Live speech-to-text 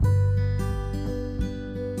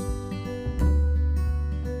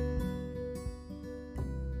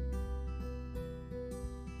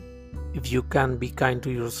If you can't be kind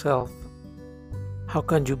to yourself, how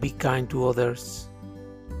can you be kind to others?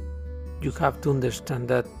 You have to understand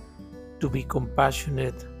that to be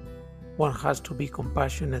compassionate, one has to be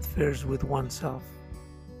compassionate first with oneself.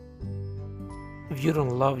 If you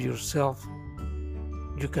don't love yourself,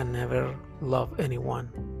 you can never love anyone.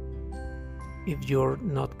 If you're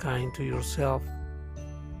not kind to yourself,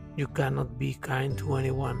 you cannot be kind to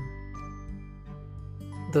anyone.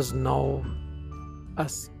 There's no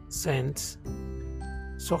saints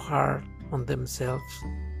so hard on themselves.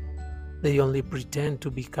 They only pretend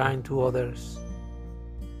to be kind to others.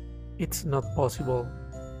 It's not possible.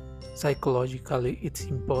 Psychologically, it's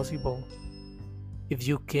impossible. If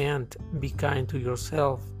you can't be kind to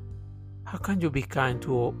yourself, how can you be kind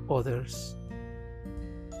to others?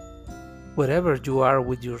 Wherever you are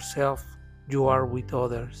with yourself, you are with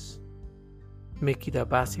others. Make it a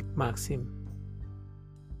basic maxim.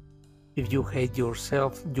 If you hate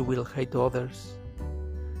yourself, you will hate others.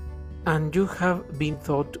 And you have been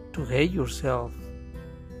taught to hate yourself.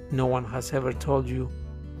 No one has ever told you,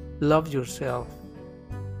 love yourself.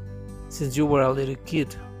 Since you were a little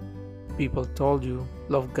kid, people told you,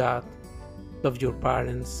 love God, love your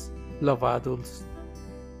parents, love adults,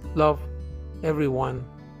 love everyone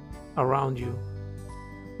around you.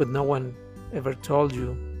 But no one ever told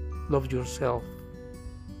you, love yourself.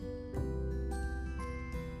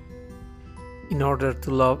 In order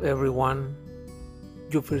to love everyone,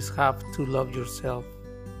 you first have to love yourself.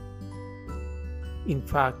 In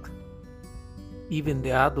fact, even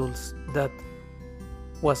the adults that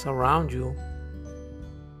was around you,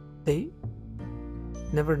 they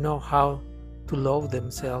never know how to love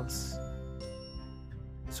themselves.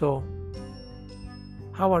 So,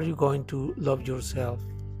 how are you going to love yourself?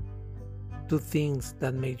 Do things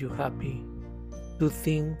that make you happy. Do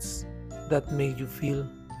things that make you feel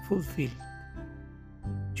fulfilled.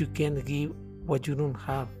 You can't give what you don't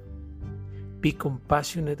have. Be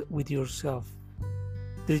compassionate with yourself.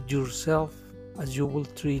 Treat yourself as you will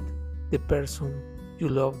treat the person you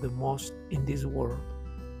love the most in this world.